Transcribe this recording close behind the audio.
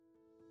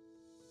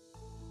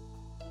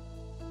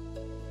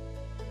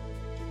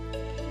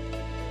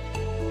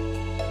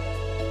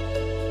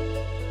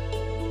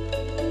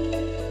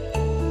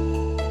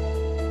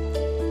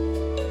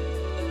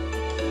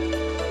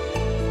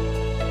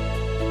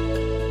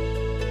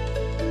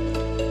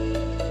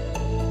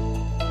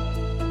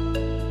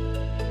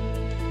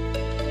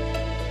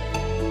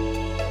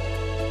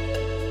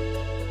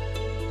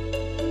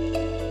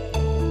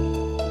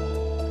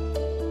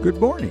Good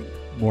morning.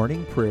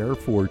 Morning prayer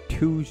for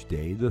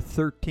Tuesday, the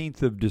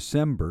 13th of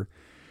December,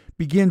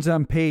 begins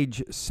on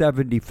page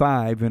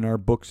 75 in our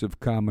Books of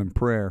Common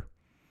Prayer.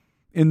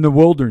 In the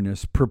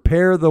wilderness,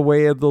 prepare the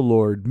way of the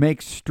Lord.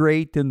 Make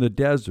straight in the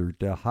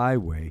desert a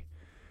highway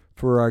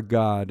for our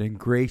God, and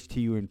grace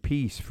to you and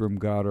peace from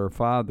God our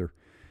Father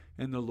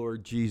and the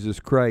Lord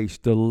Jesus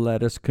Christ.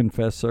 Let us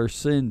confess our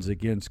sins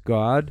against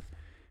God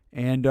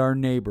and our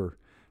neighbor.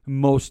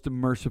 Most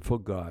merciful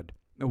God,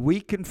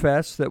 we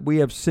confess that we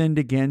have sinned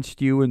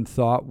against you in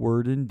thought,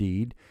 word, and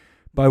deed,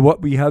 by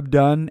what we have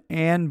done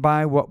and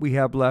by what we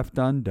have left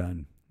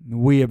undone.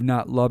 We have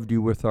not loved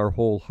you with our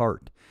whole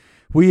heart.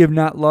 We have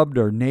not loved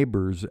our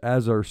neighbors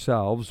as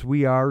ourselves.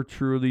 We are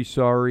truly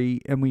sorry,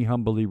 and we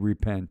humbly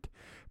repent.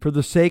 For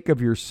the sake of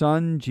your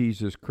Son,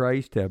 Jesus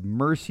Christ, have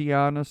mercy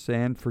on us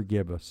and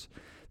forgive us,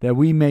 that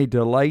we may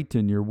delight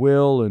in your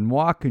will and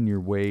walk in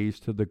your ways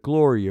to the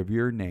glory of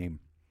your name.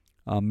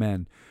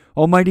 Amen.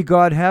 Almighty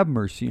God, have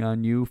mercy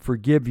on you,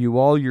 forgive you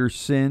all your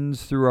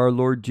sins through our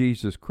Lord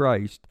Jesus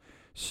Christ,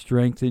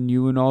 strengthen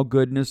you in all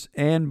goodness,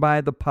 and by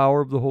the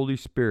power of the Holy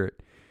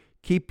Spirit,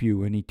 keep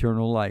you in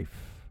eternal life.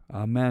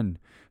 Amen.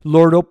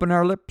 Lord, open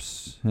our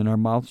lips, and our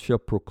mouth shall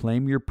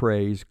proclaim your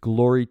praise.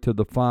 Glory to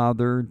the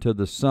Father, to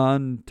the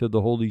Son, to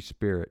the Holy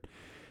Spirit,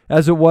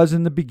 as it was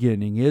in the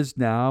beginning, is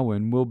now,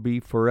 and will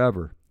be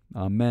forever.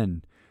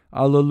 Amen.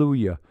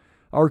 Alleluia.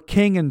 Our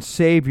King and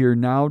Savior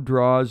now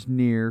draws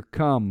near.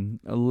 Come,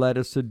 let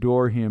us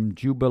adore him.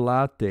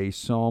 Jubilate,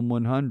 Psalm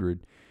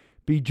 100.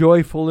 Be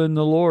joyful in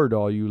the Lord,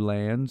 all you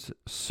lands.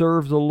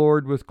 Serve the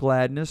Lord with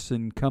gladness,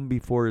 and come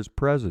before his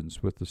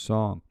presence with a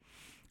song.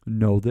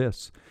 Know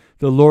this,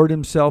 the Lord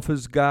himself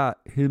is God.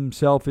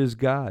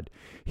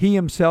 He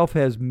himself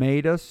has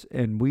made us,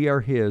 and we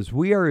are his.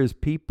 We are his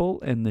people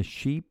and the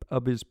sheep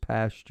of his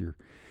pasture.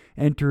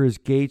 Enter his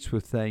gates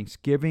with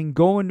thanksgiving.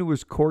 Go into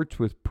his courts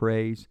with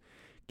praise.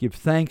 Give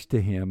thanks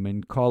to him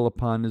and call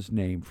upon his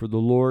name, for the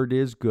Lord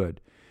is good.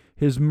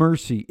 His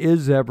mercy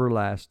is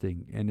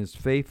everlasting, and his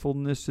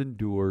faithfulness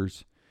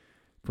endures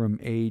from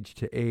age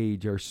to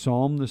age. Our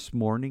psalm this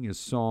morning is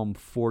Psalm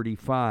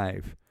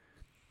 45.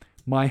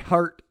 My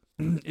heart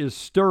is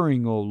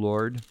stirring, O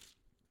Lord,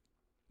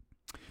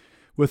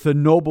 with a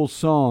noble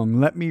song.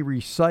 Let me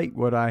recite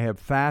what I have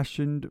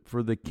fashioned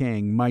for the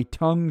King. My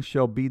tongue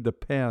shall be the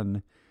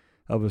pen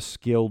of a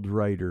skilled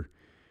writer.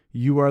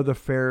 You are the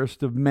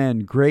fairest of men.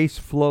 Grace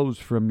flows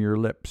from your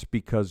lips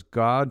because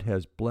God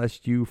has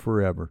blessed you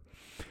forever.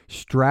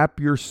 Strap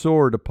your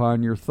sword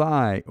upon your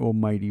thigh, O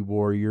mighty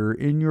warrior,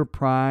 in your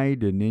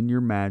pride and in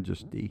your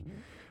majesty.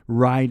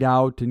 Ride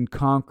out and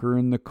conquer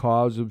in the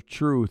cause of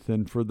truth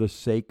and for the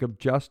sake of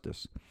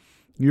justice.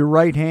 Your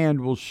right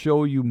hand will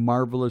show you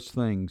marvelous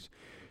things.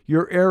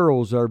 Your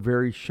arrows are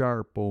very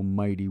sharp, O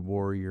mighty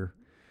warrior.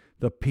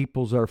 The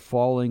peoples are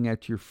falling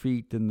at your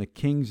feet, and the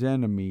king's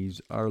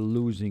enemies are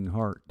losing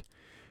heart.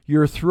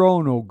 Your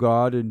throne, O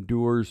God,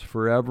 endures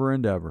forever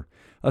and ever.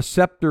 A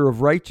scepter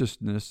of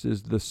righteousness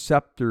is the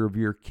scepter of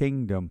your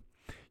kingdom.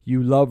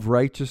 You love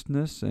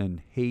righteousness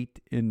and hate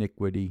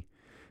iniquity.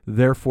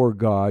 Therefore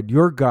God,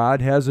 your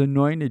God, has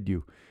anointed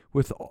you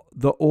with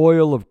the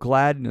oil of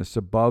gladness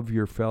above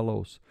your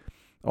fellows.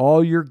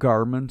 All your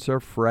garments are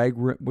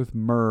fragrant with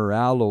myrrh,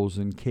 aloes,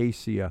 and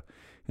cassia,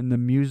 and the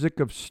music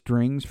of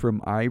strings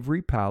from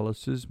ivory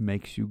palaces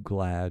makes you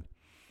glad.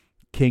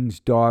 King's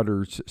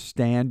daughters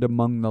stand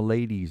among the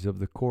ladies of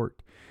the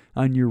court.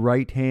 On your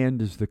right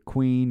hand is the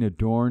queen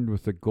adorned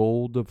with the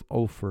gold of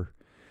Ophir.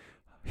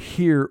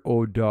 Hear,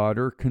 O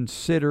daughter,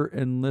 consider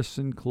and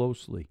listen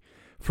closely.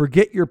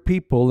 Forget your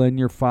people and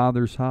your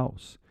father's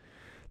house.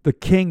 The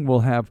king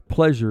will have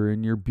pleasure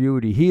in your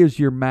beauty. He is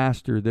your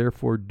master,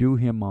 therefore do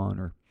him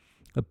honor.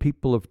 The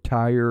people of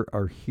Tyre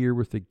are here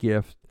with a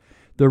gift.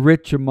 The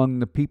rich among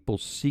the people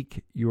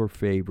seek your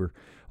favor.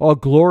 All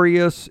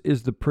glorious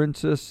is the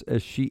princess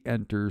as she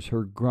enters.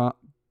 Her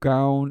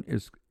gown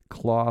is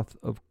cloth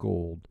of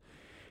gold.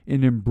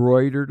 In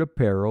embroidered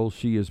apparel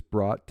she is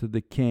brought to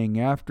the king.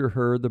 After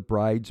her the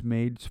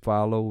bridesmaids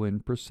follow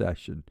in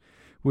procession.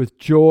 With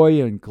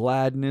joy and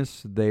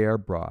gladness they are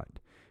brought,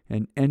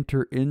 and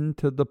enter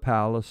into the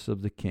palace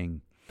of the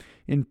king.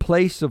 In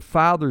place of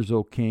fathers,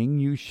 O king,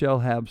 you shall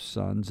have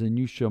sons, and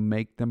you shall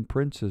make them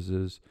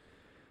princesses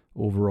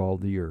over all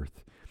the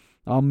earth.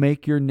 I'll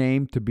make your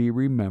name to be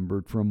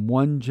remembered from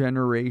one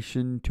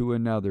generation to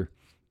another.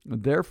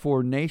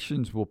 Therefore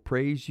nations will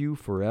praise you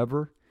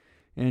forever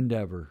and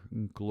ever.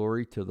 And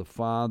glory to the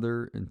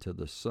Father, and to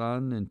the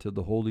Son, and to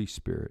the Holy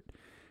Spirit,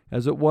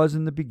 as it was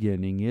in the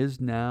beginning, is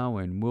now,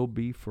 and will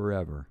be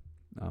forever.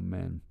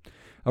 Amen.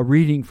 A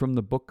reading from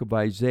the book of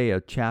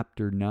Isaiah,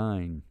 chapter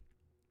 9.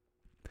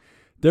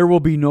 There will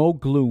be no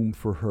gloom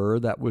for her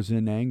that was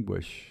in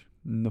anguish.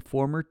 In the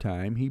former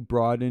time he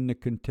brought into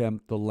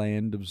contempt the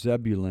land of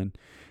Zebulun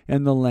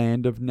and the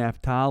land of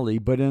Naphtali,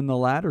 but in the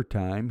latter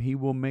time he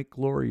will make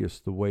glorious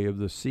the way of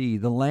the sea,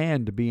 the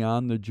land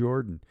beyond the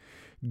Jordan,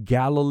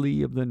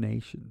 Galilee of the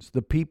nations.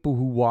 The people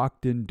who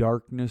walked in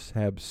darkness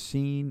have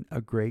seen a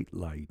great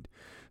light.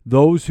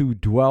 Those who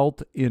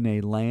dwelt in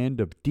a land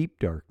of deep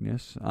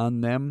darkness,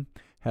 on them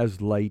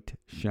has light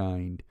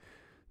shined.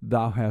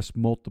 Thou hast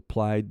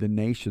multiplied the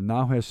nation,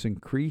 thou hast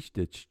increased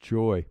its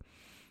joy.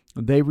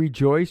 They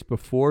rejoice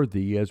before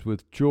thee as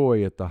with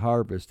joy at the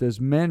harvest,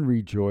 as men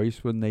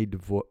rejoice when they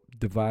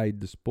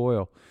divide the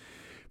spoil.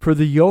 For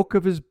the yoke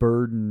of his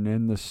burden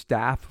and the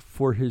staff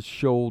for his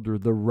shoulder,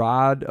 the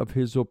rod of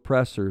his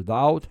oppressor,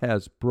 thou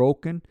hast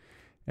broken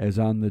as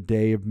on the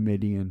day of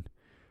Midian.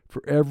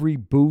 For every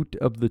boot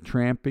of the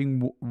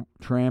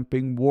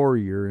tramping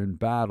warrior in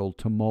battle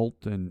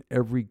tumult, and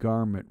every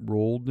garment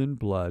rolled in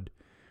blood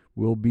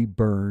will be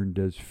burned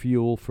as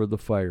fuel for the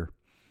fire.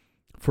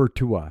 For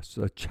to us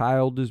a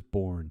child is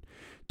born,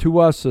 to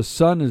us a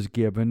son is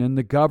given, and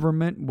the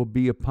government will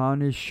be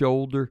upon his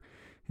shoulder,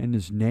 and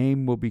his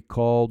name will be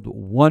called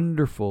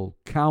Wonderful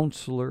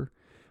Counselor,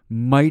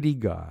 Mighty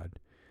God,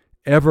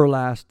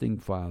 Everlasting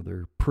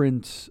Father,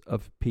 Prince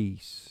of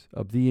Peace.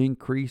 Of the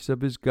increase of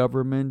his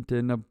government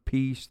and of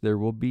peace there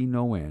will be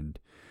no end,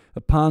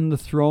 upon the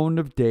throne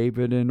of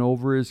David and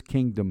over his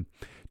kingdom,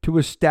 to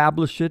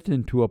establish it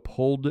and to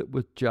uphold it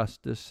with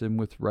justice and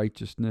with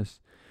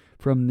righteousness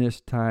from this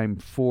time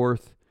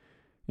forth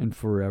and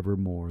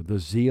forevermore. The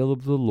zeal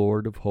of the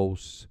Lord of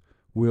hosts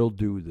will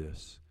do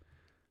this.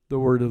 The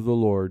word of the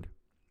Lord.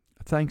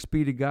 Thanks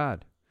be to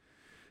God.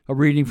 A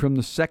reading from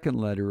the second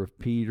letter of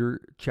Peter,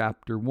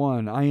 chapter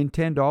 1. I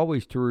intend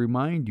always to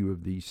remind you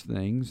of these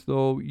things,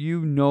 though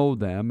you know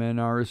them and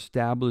are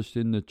established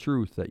in the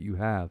truth that you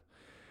have.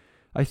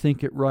 I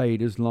think it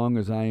right, as long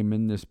as I am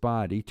in this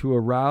body, to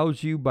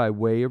arouse you by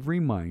way of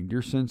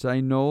reminder, since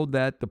I know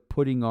that the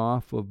putting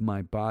off of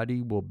my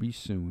body will be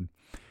soon,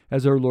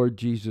 as our Lord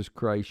Jesus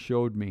Christ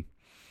showed me.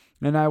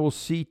 And I will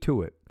see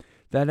to it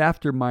that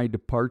after my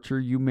departure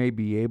you may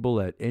be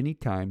able at any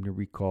time to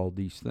recall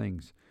these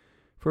things.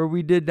 For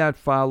we did not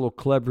follow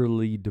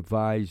cleverly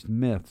devised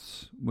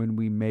myths when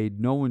we made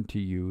known to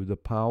you the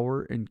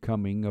power and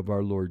coming of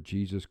our Lord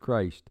Jesus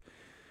Christ,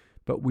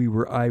 but we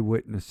were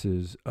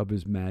eyewitnesses of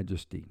his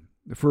majesty.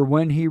 For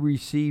when he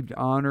received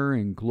honor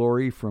and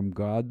glory from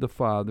God the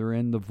Father,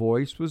 and the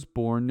voice was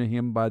borne to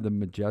him by the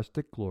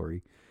majestic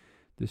glory,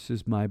 "This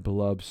is my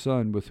beloved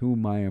Son, with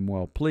whom I am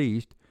well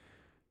pleased,"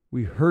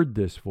 we heard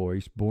this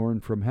voice borne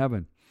from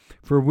heaven.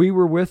 For we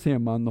were with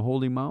him on the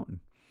holy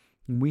mountain,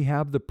 and we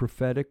have the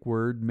prophetic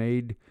word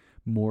made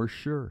more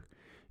sure.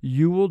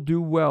 You will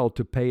do well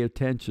to pay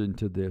attention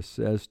to this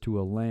as to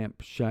a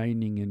lamp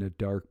shining in a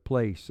dark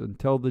place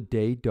until the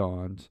day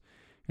dawns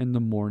and the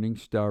morning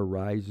star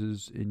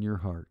rises in your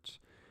hearts.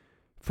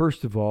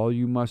 First of all,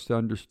 you must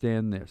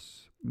understand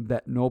this,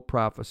 that no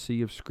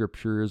prophecy of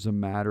Scripture is a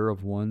matter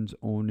of one's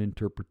own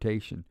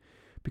interpretation,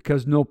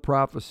 because no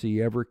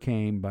prophecy ever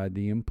came by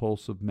the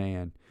impulse of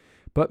man,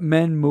 but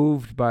men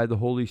moved by the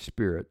Holy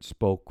Spirit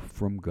spoke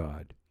from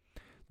God.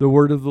 The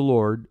word of the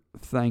Lord.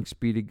 Thanks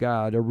be to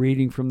God. A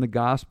reading from the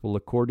Gospel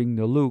according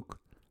to Luke,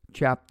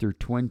 chapter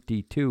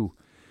 22.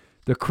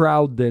 The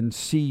crowd then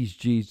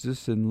seized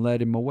Jesus and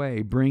led him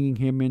away, bringing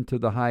him into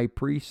the high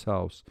priest's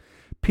house.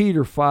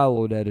 Peter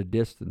followed at a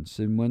distance,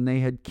 and when they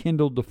had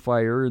kindled a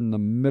fire in the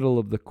middle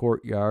of the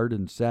courtyard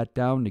and sat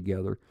down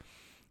together,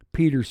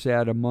 Peter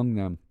sat among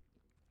them.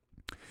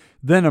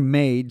 Then a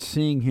maid,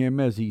 seeing him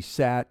as he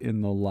sat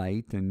in the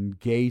light and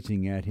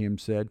gazing at him,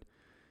 said,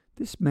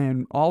 "This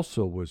man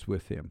also was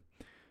with him."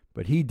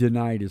 But he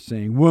denied it,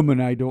 saying,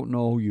 "Woman, I don't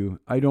know you.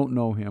 I don't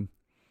know him."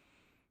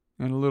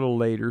 And a little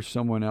later,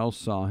 someone else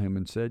saw him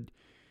and said,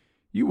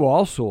 "You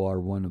also are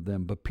one of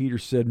them." But Peter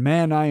said,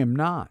 "Man, I am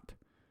not."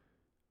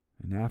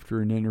 And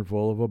after an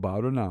interval of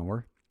about an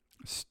hour,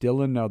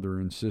 still another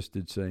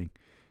insisted, saying,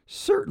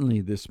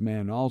 "Certainly this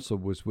man also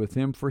was with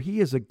him, for he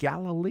is a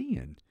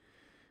Galilean."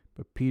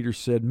 But Peter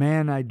said,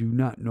 "Man, I do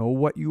not know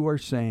what you are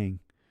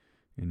saying."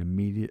 And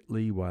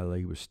immediately, while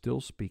he was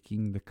still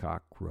speaking, the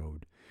cock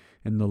crowed.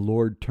 And the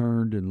Lord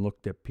turned and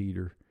looked at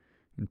Peter.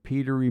 And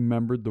Peter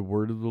remembered the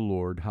word of the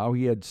Lord, how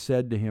he had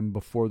said to him,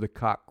 "Before the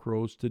cock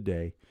crows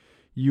today,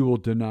 you will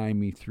deny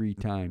me 3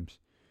 times.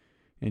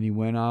 And he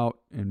went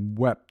out and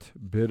wept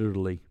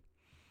bitterly.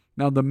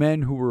 Now the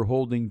men who were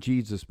holding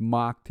Jesus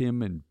mocked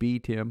him and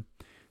beat him.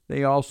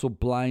 They also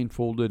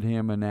blindfolded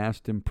him and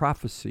asked him,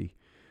 "Prophesy,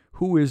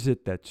 who is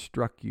it that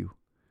struck you?"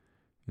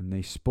 And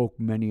they spoke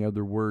many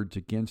other words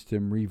against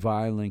him,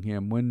 reviling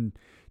him. When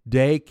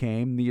day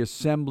came, the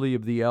assembly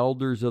of the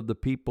elders of the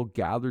people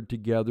gathered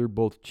together,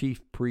 both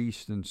chief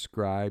priests and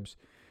scribes,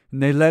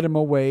 and they led him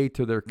away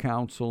to their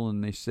council,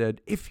 and they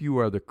said, "If you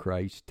are the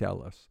Christ,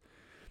 tell us."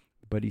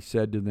 But he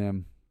said to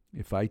them,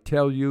 "If I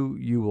tell you,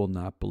 you will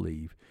not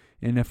believe,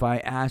 and if I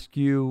ask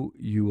you,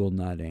 you will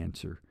not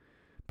answer.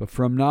 But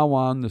from now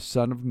on the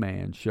Son of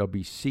Man shall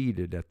be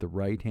seated at the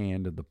right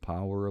hand of the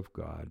power of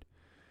God."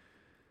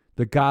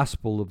 The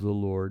Gospel of the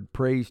Lord.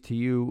 Praise to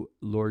you,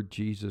 Lord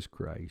Jesus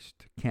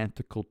Christ.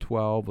 Canticle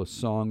 12, a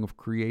song of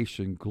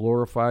creation.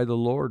 Glorify the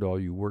Lord, all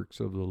you works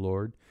of the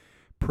Lord.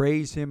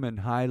 Praise him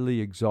and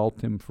highly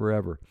exalt him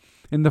forever.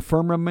 In the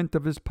firmament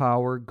of his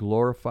power,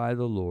 glorify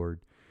the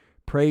Lord.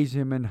 Praise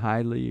him and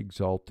highly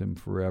exalt him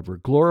forever.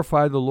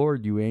 Glorify the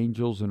Lord, you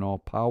angels and all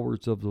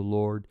powers of the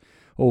Lord,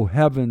 O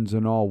heavens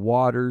and all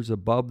waters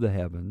above the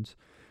heavens,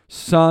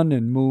 sun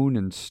and moon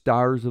and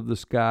stars of the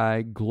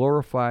sky,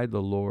 glorify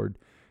the Lord.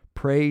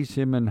 Praise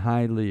him and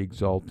highly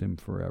exalt him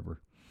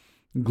forever.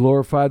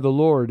 Glorify the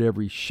Lord,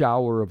 every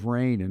shower of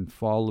rain and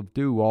fall of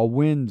dew, all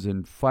winds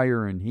and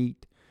fire and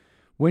heat,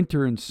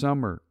 winter and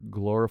summer,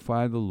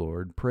 glorify the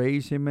Lord.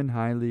 Praise him and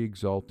highly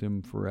exalt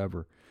him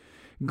forever.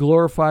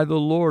 Glorify the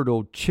Lord,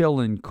 O chill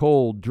and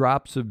cold,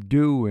 drops of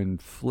dew and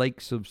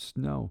flakes of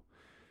snow,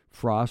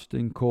 frost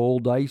and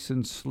cold, ice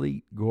and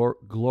sleet,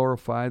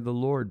 glorify the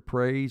Lord.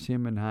 Praise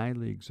him and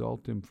highly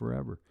exalt him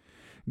forever.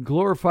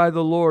 Glorify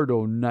the Lord,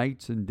 O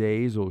nights and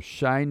days, O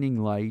shining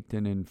light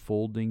and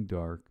enfolding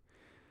dark,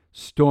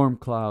 storm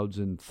clouds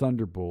and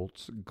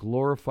thunderbolts,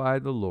 glorify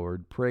the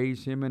Lord.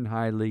 Praise him and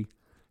highly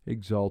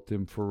exalt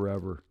him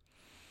forever.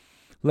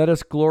 Let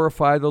us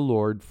glorify the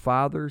Lord,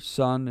 Father,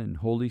 Son, and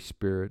Holy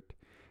Spirit.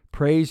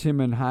 Praise him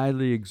and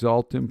highly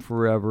exalt him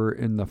forever.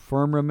 In the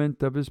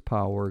firmament of his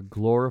power,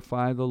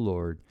 glorify the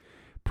Lord.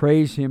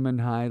 Praise him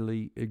and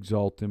highly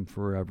exalt him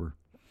forever.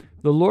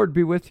 The Lord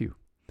be with you,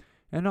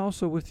 and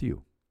also with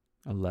you.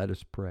 And let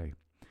us pray.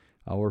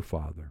 Our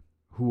Father,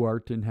 who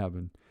art in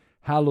heaven,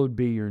 hallowed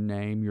be your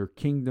name. Your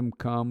kingdom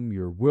come,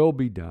 your will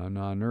be done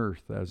on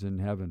earth as in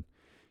heaven.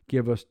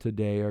 Give us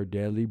today our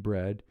daily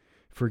bread.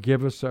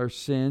 Forgive us our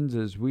sins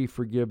as we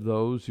forgive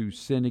those who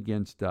sin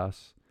against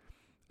us.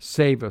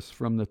 Save us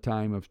from the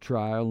time of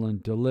trial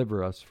and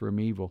deliver us from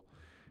evil.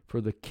 For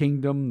the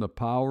kingdom, the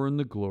power, and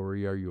the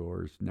glory are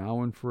yours,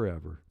 now and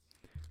forever.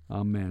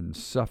 Amen.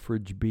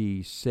 Suffrage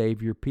be,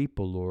 save your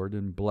people, Lord,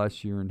 and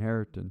bless your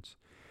inheritance.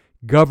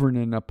 Govern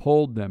and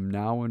uphold them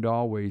now and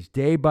always.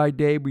 Day by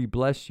day we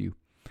bless you.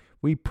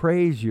 We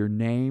praise your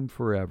name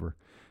forever.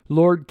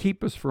 Lord,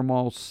 keep us from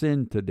all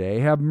sin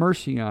today. Have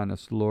mercy on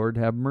us, Lord,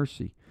 have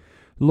mercy.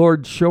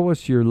 Lord, show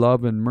us your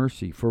love and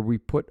mercy, for we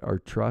put our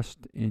trust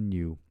in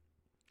you.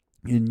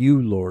 In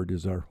you, Lord,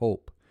 is our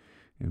hope,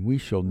 and we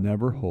shall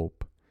never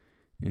hope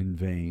in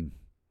vain.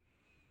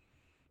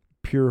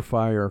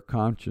 Purify our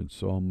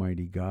conscience,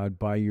 Almighty God,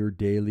 by your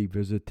daily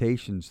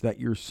visitations, that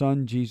your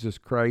Son, Jesus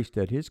Christ,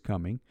 at his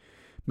coming,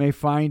 may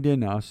find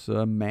in us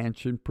a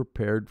mansion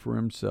prepared for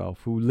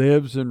himself, who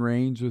lives and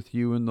reigns with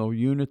you in the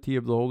unity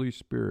of the Holy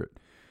Spirit,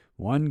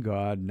 one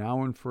God,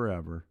 now and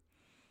forever.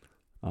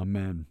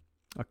 Amen.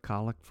 A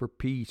collect for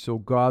peace, O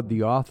God,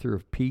 the author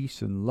of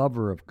peace and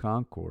lover of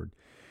concord.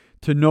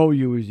 To know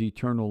you is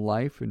eternal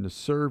life, and to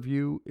serve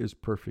you is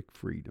perfect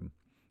freedom.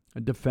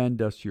 Defend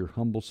us, your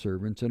humble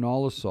servants, in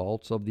all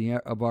assaults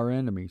of our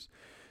enemies,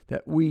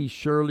 that we,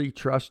 surely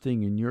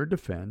trusting in your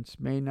defense,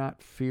 may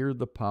not fear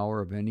the power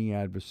of any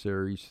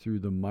adversaries, through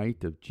the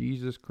might of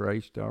Jesus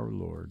Christ our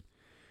Lord.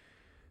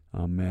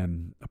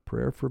 Amen. A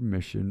prayer for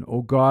mission.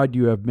 O God,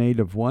 you have made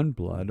of one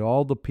blood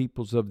all the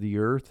peoples of the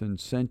earth, and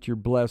sent your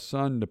blessed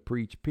Son to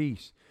preach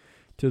peace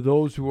to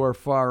those who are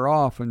far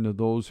off and to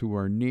those who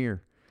are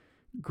near.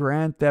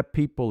 Grant that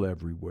people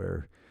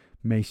everywhere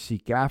may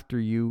seek after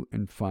you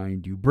and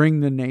find you. Bring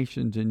the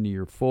nations into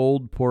your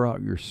fold. Pour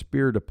out your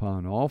Spirit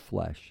upon all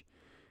flesh,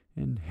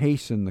 and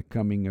hasten the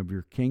coming of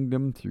your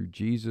kingdom through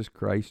Jesus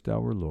Christ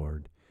our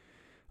Lord.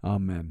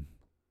 Amen.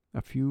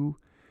 A few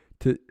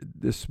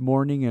this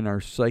morning in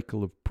our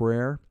cycle of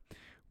prayer,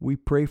 we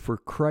pray for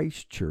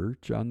Christ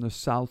Church on the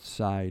south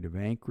side of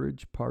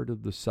Anchorage, part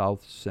of the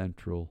South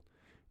Central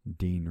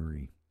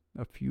Deanery.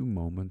 A few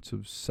moments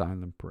of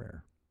silent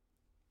prayer.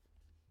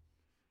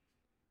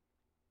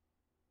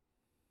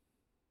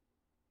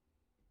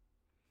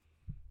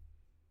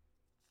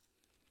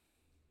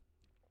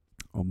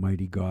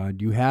 Almighty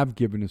God, you have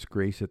given us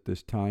grace at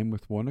this time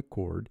with one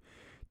accord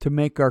to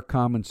make our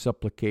common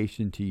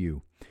supplication to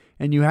you.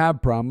 And you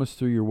have promised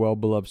through your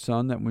well-beloved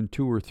Son that when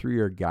 2 or 3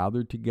 are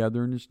gathered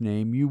together in his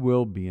name, you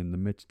will be in the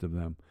midst of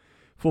them.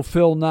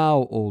 Fulfill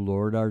now, O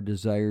Lord, our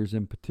desires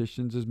and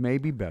petitions as may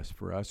be best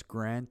for us,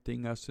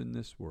 granting us in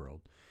this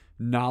world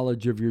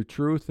knowledge of your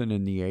truth, and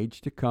in the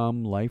age to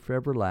come, life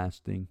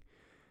everlasting.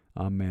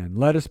 Amen.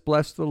 Let us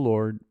bless the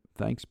Lord.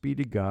 Thanks be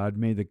to God.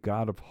 May the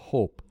God of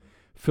hope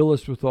fill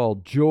us with all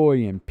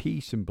joy and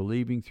peace in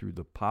believing through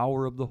the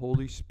power of the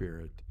Holy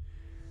Spirit.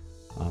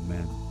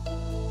 Amen.